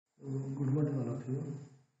of you.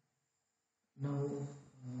 Now,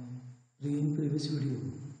 in previous video,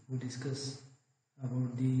 we discussed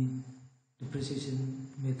about the depreciation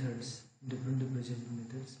methods, different depreciation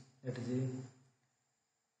methods. That is a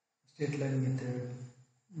straight line method,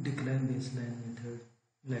 decline baseline method,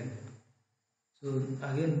 like that. So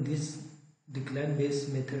again, this decline base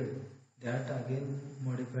method that again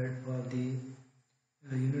modified for the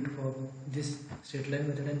unit for this straight line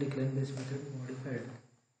method and decline base method modified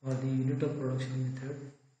for the unit of production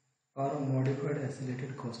method or modified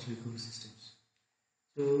accelerated cost recovery systems.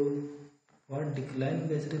 So for decline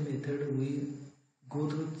based method we go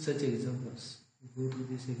through such examples. We go through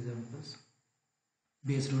these examples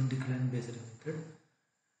based on decline based method.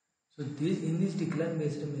 So this in this decline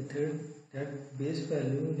based method, that base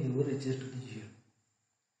value never reaches to the zero.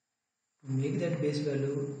 To make that base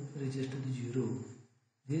value reaches to the zero,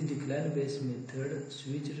 this decline base method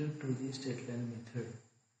switched to the straight line method,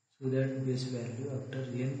 so that base value after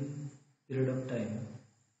n period of time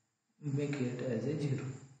make it as a zero.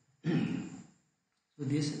 So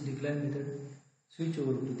this decline method switch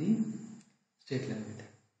over to the straight line method.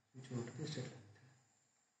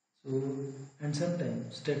 So, and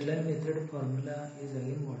sometimes straight line method formula is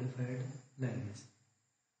again modified like this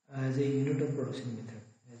as a unit of production method.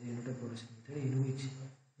 In which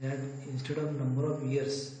that instead of number of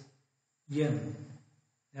years n,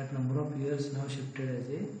 that number of years now shifted as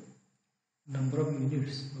a number of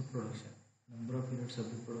units of production.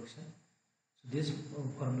 So this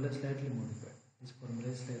formula is slightly modified.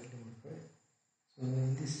 So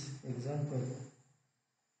in this example,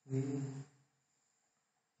 we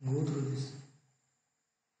go through this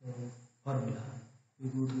formula.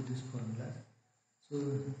 So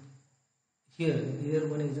here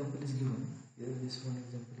one example is given.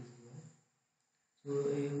 So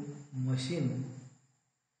a machine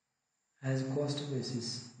has cost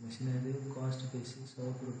basis.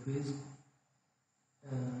 Of rupees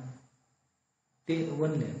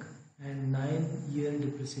 1 lakh and 9-year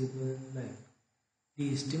depreciable life. The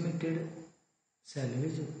estimated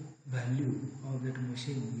salvage value of that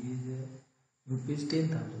machine is rupees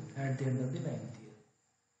 10,000 at the end of the 9th year.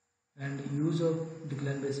 And use of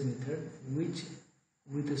decline based method, which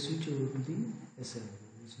with a switch over to the SL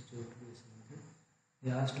method,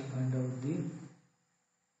 they asked to find out the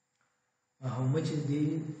how much is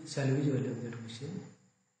the salvage value of that machine.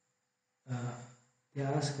 They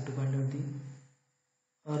asked to find out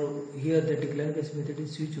here the decline based method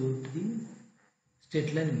is switch over to the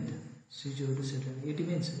straight line method. It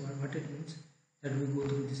means what it means that we go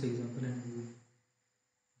through this example and we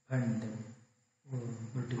find them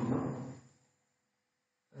particular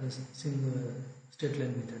straight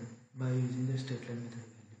line method by using the straight line method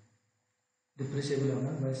value. Depreciable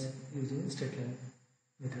amount by using the straight line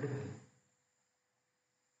method value.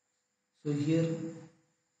 So here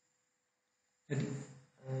at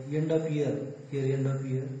end of year,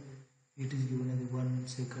 it is given as 1,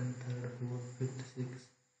 2nd, 3rd, 4th, 5th, 6th,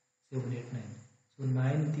 7, 8, 9. So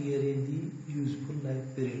 9th year is the useful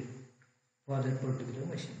life period for that particular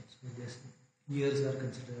machine. So this years are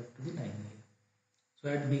considered up to the 9th year. So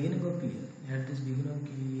at beginning of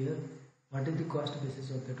year, what is the cost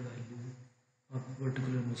basis of that value of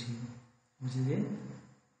particular machine, which is a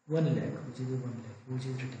 1 lakh, which is written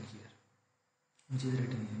here.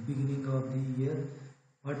 Beginning of the year,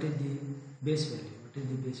 what is the base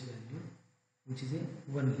value? Which is a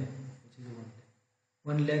 1 lakh.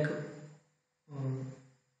 1 lakh.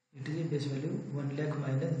 It is a base value 1 lakh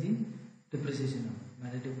minus the depreciation amount.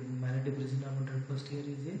 Minus depreciation amount at first year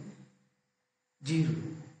is a 0.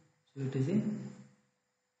 So it is a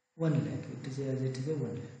 1 lakh. It is a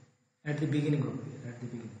 1 lakh at the beginning of the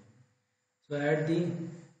year. So at the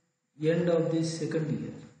end of the second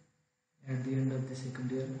year,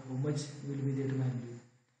 how much will be that value?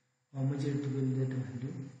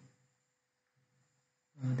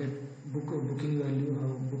 That booking value,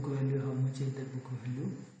 how much is that book value?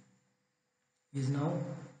 Is now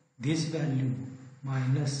this value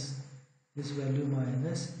minus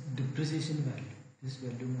depreciation value.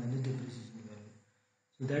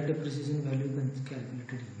 So that depreciation value is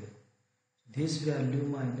calculated here. This value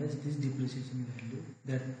minus this depreciation value,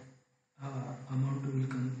 that amount will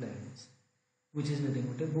come like this, which is nothing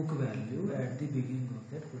but a book value at the beginning of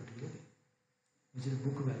that particular year, which is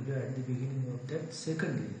book value at the beginning of that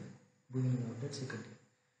second year.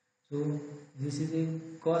 So this is a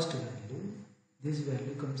cost value. This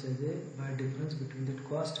value comes as a by difference between that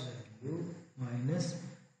cost value minus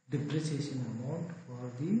depreciation amount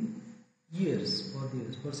for the years.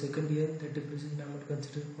 For second year, that depreciation amount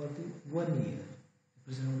considered for the 1 year.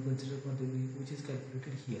 Depreciation amount considered for the week, which is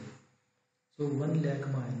calculated here. So 1 lakh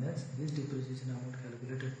minus this depreciation amount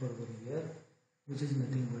calculated for 1 year, which is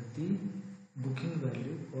nothing but the booking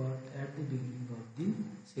value for at the beginning of the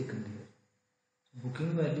second year. So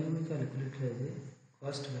booking value we calculate as a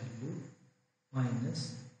cost value minus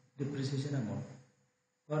depreciation amount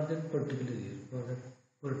for that particular year, for that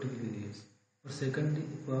particular years. For up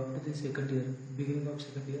to the second year, beginning of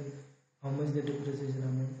second year, how much the depreciation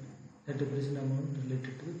amount? That depreciation amount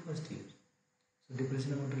related to the first year. So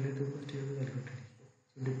depreciation amount related to the first year is calculated here.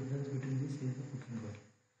 So difference between this is the booking value.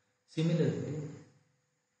 Similarly,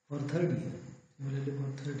 for third year,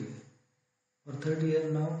 for third year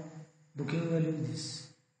now booking value is this.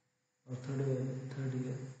 For third year,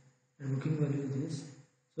 and booking value is this.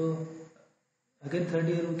 So again third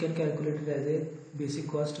year we can calculate it as a basic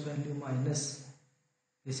cost value minus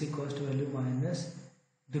depreciation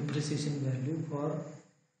value for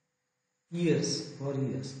previous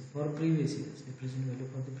years, depreciation value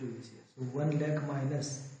for the previous years. So 1 lakh minus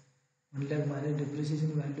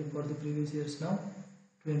depreciation value for the previous years now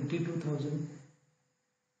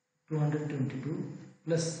 22,222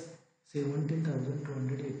 plus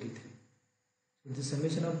 17,283. So the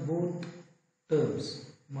summation of both terms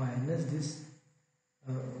minus this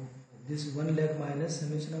 1 lakh minus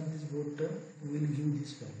summation of this both term will give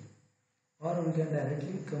this value, or we can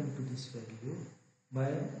directly come to this value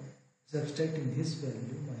by subtracting this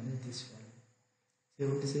value minus this value.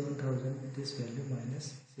 77,000 this value minus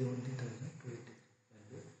 70,023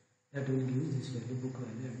 value, that will give this value, book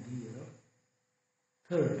value at the year of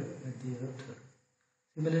third.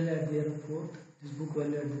 Similarly at the year of fourth, this book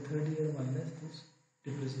value at the third year minus this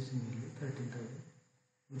depreciation value 13,000,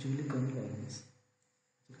 which will come like this.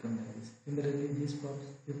 Similarly this for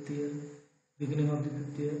fifth year, beginning of the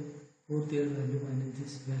fifth year, fourth year value minus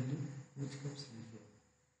this value, which comes here.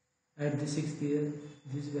 At the sixth year,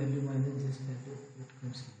 this value minus this value, it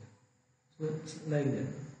comes here. So it's like that.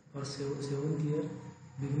 For seventh year,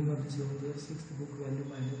 beginning of the seventh year, sixth book value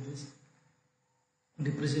minus this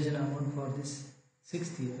depreciation amount for this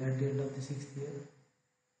sixth year. At the end of the sixth year,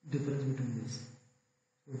 difference between this.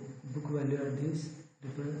 So book value at this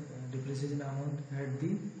depreciation amount at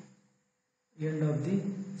the end of the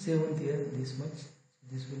seventh year, this much. So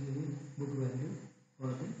this will be book value for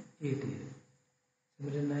the 8th year.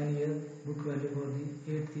 Similarly 9th year, book value for the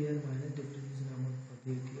 8th year minus depreciation amount for the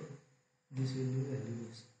 8th year. This will be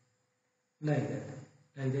values like that.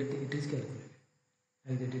 It is calculated.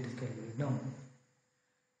 Now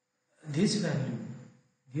this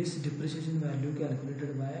depreciation value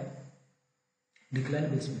calculated by decline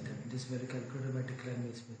based method. This value calculated by decline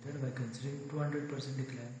based method by considering 200%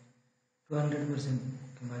 decline, 200%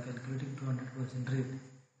 by calculating 200% rate.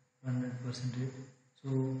 So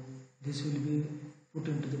this will be put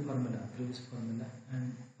into the previous formula,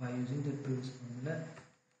 and by using the previous formula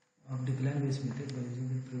of decline based method,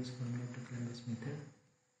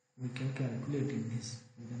 we can calculate in this.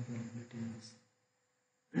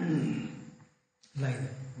 Like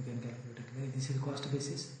that, we can calculate it like this is cost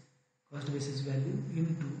basis value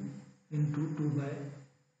into 2 by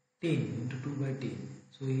 10 into 2 by 10.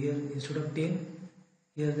 So here instead of 10,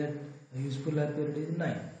 here that useful life period is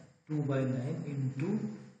 9. 2 by 9 into,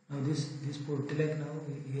 now this like now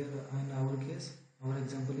here in our case, our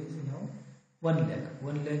example is now 1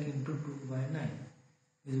 lakh into 2 by 9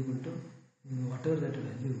 is equal to whatever that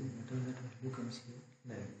value comes here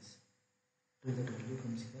like this.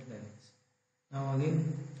 Now again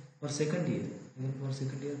for second year,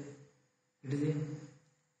 it is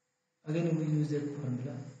again we use that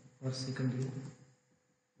formula for second year.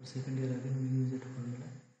 Again we use that formula.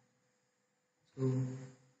 So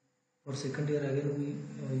for second year again we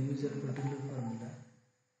use that particular formula,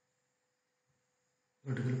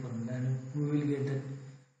 and we will get that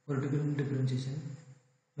particular differentiation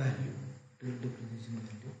value. So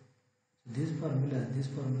these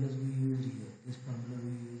formulas we use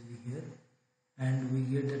here, and we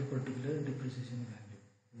get that particular depreciation value.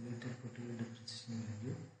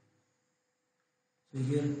 So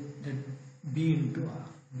here that B into R.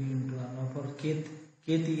 Now for kth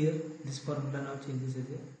year, this formula now changes as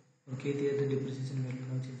a, for kth year the depreciation value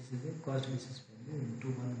now changes as a cost basis value into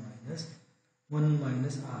 1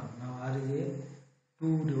 minus R. Now R is a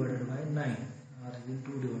 2 divided by 9.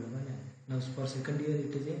 Now for second year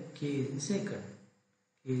it is a K is second,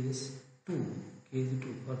 K is 2.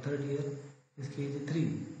 For third year this K is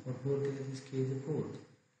 3. For fourth year this K is 4th.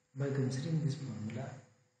 By considering this formula,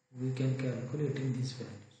 we can calculate in these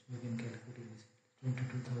values.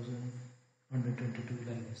 22,000, 122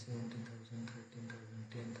 like that, 17,000,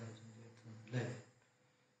 13,000, 10,000, 8,000 like that.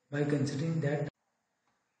 By considering that,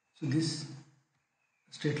 so this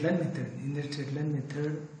straight line method, in the straight line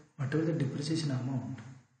method whatever the depreciation amount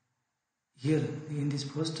here in this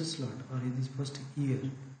first slot or in this first year,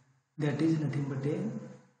 that is nothing but a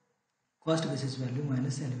cost basis value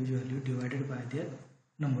minus salvage value divided by their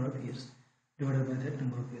number of years.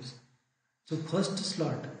 So first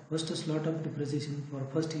slot of depreciation for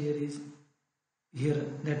first year is here,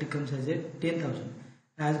 that comes as a 10,000.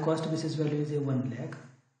 As cost basis value is a 1 lakh.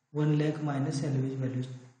 1 lakh minus salvage value is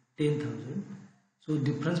 10,000. So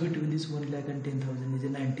difference between this 1 lakh and 10,000 is a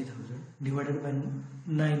 90,000 divided by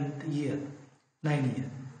 9 year.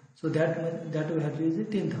 So that value is a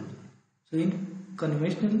 10,000. So in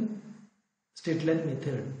conventional straight line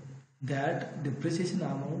method, that depreciation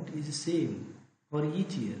amount is same for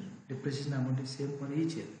each year. Depreciation amount is same for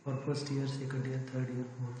each year. For first year, second year, third year,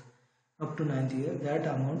 fourth, up to 9th year, that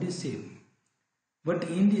amount is same. But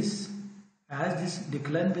in this, as this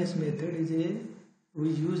decline based method is we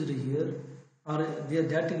used here, or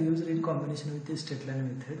that is used in combination with the straight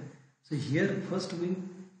line method. So here first we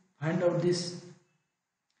find out this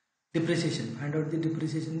depreciation, the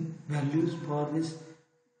depreciation values for this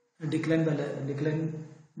decline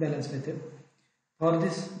balance method. For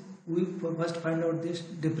this, we first find out this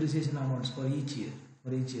depreciation amounts for each year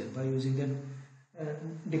by using that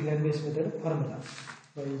decline based method formula,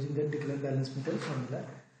 by using that decline balance method formula.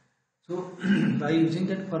 So by using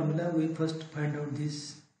that formula, we first find out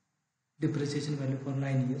this depreciation value for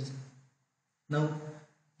 9 years. Now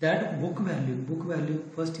that book value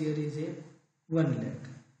first year is a 1 lakh.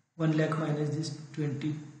 1 lakh minus this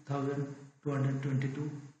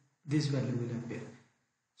 20,222, this value will appear.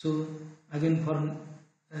 So again for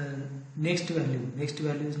next value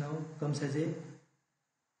is now comes as a,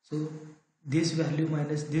 so this value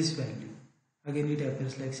minus this value, again it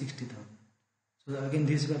appears like 60,000. So again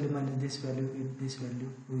this value minus this value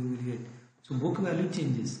we will get. So book value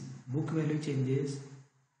changes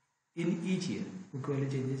in each year.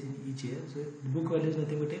 So the book value is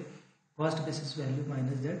nothing but a cost basis value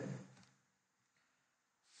minus that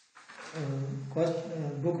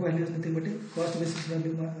book value is nothing but a cost basis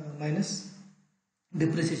value minus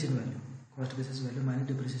depreciation value.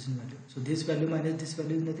 So this value minus this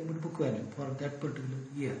value is nothing but book value for that particular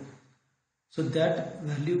year. So that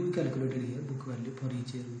value we calculated here, book value for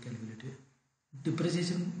each year we calculated.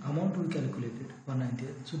 Depreciation amount we calculated for 9th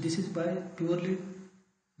year. So this is by purely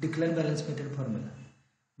decline balance method formula.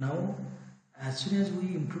 Now as soon as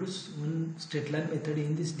we introduce one straight line method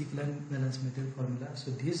in this decline balance method formula,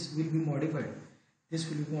 so this will be modified.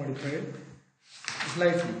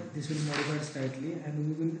 Slightly, and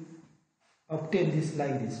we will obtain this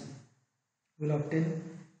like this. We'll obtain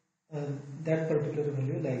that particular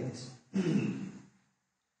value like this.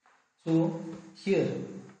 So here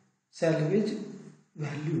salvage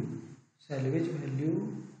value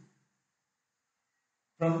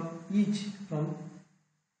from each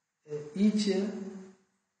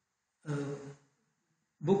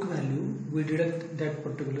book value, we deduct that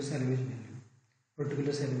particular salvage value.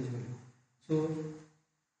 So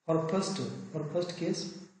for first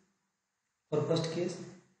case, for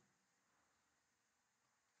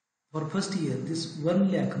first year, this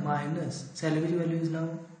 1 lakh minus salvage value is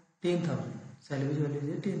now 10,000.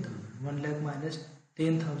 1 lakh minus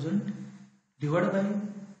 10,000 divided by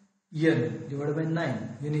year, divided by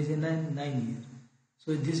 9. When is a 9 years.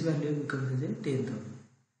 So this value becomes as a 10,000.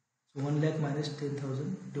 So 1 lakh minus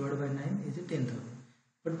 10,000 divided by 9 is a 10,000.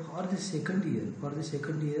 But for the second year,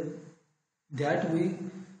 that we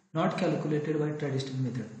not calculated by traditional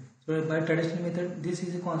method. So by traditional method, this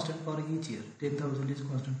is a constant for each year. 10,000 is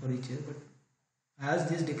constant for each year. But as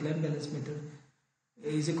this decline balance method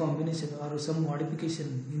is a combination or some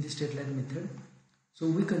modification in the straight line method, so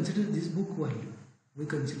we consider this book value. We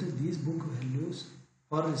consider these book values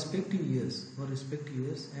for respective years,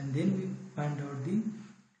 and then we find out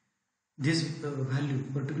this value,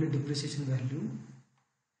 particular depreciation value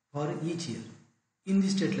for each year in the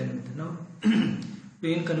straight line method. Now,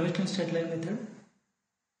 in conventional straight line method,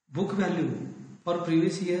 book value for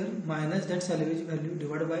previous year minus that salvage value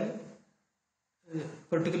divided by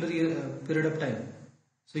particular year, period of time.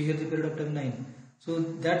 So here the period of time 9. So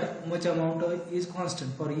that much amount is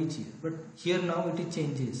constant for each year. But here now it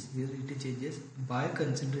changes. By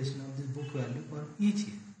consideration of this book value for each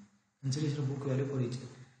year.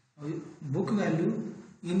 Now, book value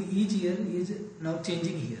in each year is now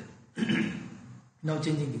changing here.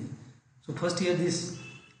 So first year this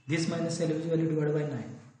minus salvage value divided by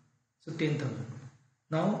 9. So 10,000.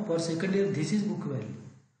 Now for second year this is book value.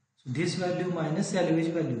 So this value minus salvage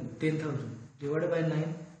value 10,000 divided by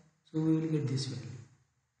 9. So we will get this value.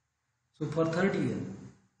 So for third year,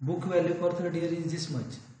 book value for third year is this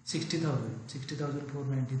much,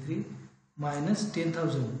 60,493 minus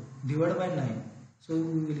 10,000 divided by 9. So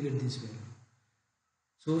we will get this value.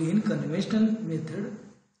 So in conventional method,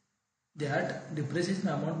 that depreciation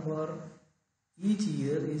amount for each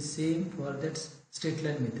year is same for that straight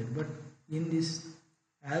line method. But in this,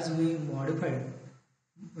 as we modified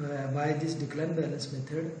by this decline balance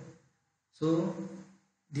method, so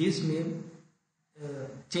this may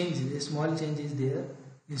change, a small change is there.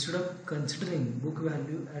 Instead of considering book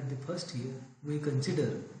value at the first year, we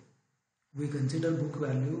consider book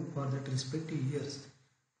value for that respective years,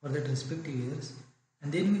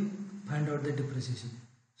 and then we find out the depreciation.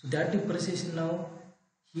 So that depreciation now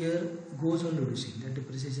here goes on reducing.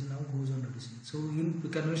 So in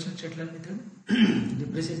conventional straight line method,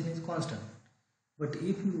 depreciation is constant. But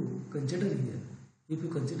if you consider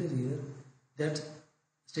here that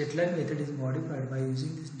straight line method is modified by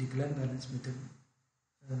using this decline balance method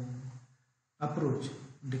approach.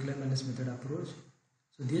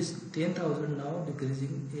 So this 10,000 now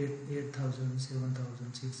decreasing 8,000,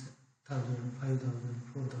 7,000, 6,000, 5,000,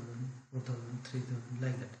 4,000, 4,000, 3,000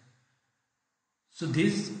 like that. So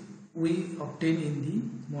this we obtain in the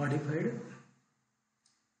modified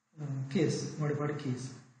case.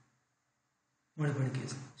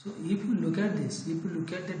 So if you look at this, the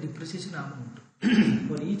depreciation amount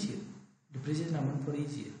for each year,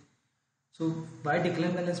 so by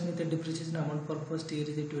decline balance method, depreciation amount for first year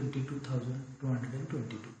is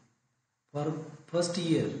 22,222. For first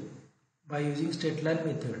year, by using straight line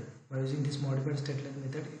method, this modified straight line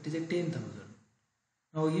method, it is 10,000.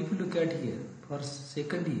 Now if you look at here, for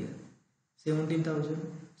second year, 17,000,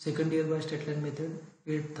 second year by straight line method,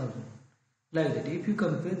 8,000. Like that. If you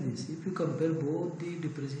compare both the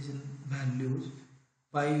depreciation values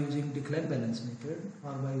by using decline balance method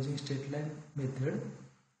or by using straight line method,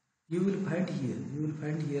 you will find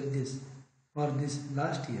here this for this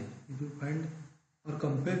last year. If you find or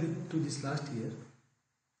compare it to this last year,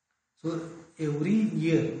 so every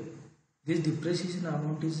year this depreciation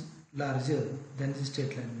amount is larger than the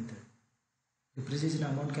straight line method. Depreciation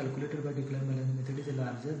amount calculated by decline balance method is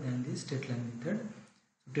larger than the straight line method.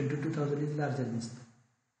 So 22,000 is larger than this.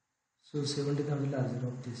 So 70,000 larger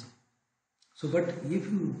of this. So but if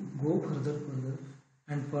you go further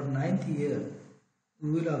and for 9th year,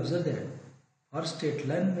 we will observe that for straight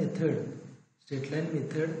line method,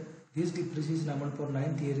 this depreciation amount for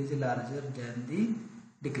 9th year is larger than the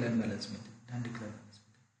decline balance method.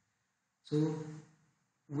 So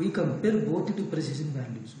we compare both the depreciation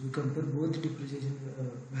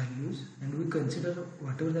values. And we consider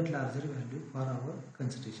whatever that larger value for our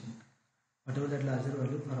consideration. Or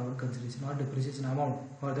depreciation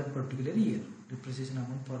amount for that particular year.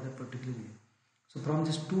 So from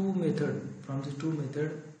these two method,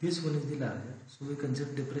 this one is the larger. So we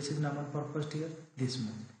consider depreciation amount for first year, this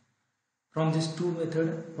much. From these two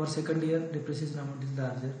method, for second year, depreciation amount is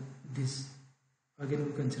larger, this. Again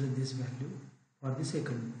we consider this value for the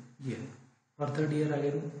second year. For third year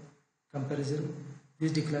again comparison,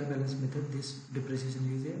 this decline balance method, this depreciation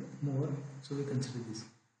is more, so we consider this.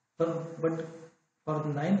 But for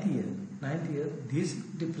the 9th year, this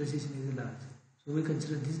depreciation is larger, so we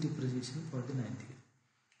consider this depreciation for the 9th year.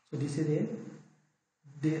 So this is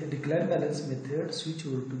the decline balance method switch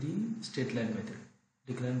over to the straight line method.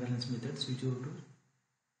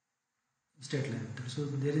 So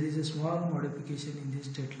there is a small modification in this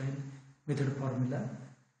straight line method formula,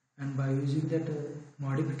 and by using that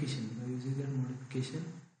modification,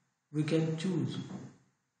 we can choose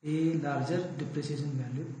a larger depreciation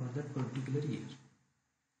value for that particular year.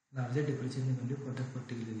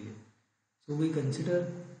 So we consider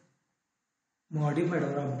modified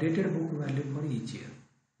or updated book value for each year.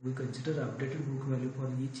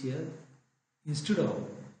 Instead of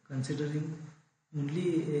considering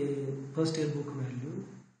only a first year book value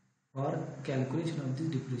for calculation of the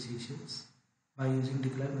depreciations by using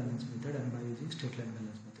decline balance method and by using straight line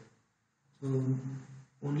balance method. So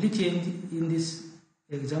only change in this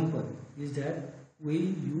example is that we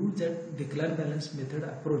use that decline balance method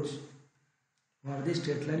approach for the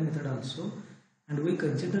straight line method also, and we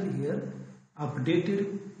consider here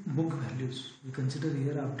updated book values. For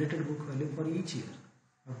each year.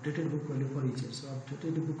 So updated book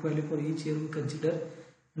value for each year we consider,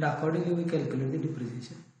 and accordingly we calculate the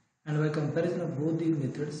depreciation. And by comparison of both the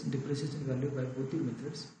methods, depreciation value by both the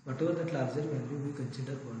methods, whatever that larger value we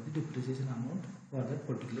consider for the depreciation amount for that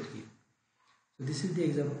particular year. So this is the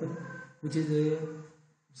example, which is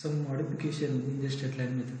some modification in the straight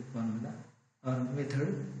line method formula or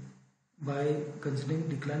method by considering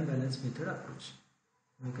decline balance method approach.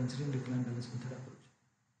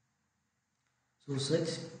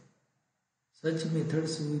 So such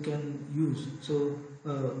methods we can use. So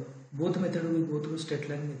both method we go through straight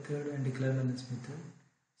line method and decline balance method.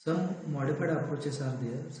 Some modified approaches are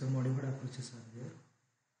there,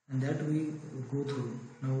 and that we go through.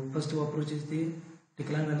 Now first approach is the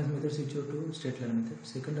decline balance method switch to straight line method.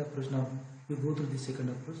 Second approach, now we go through the second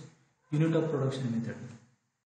approach, unit of production method.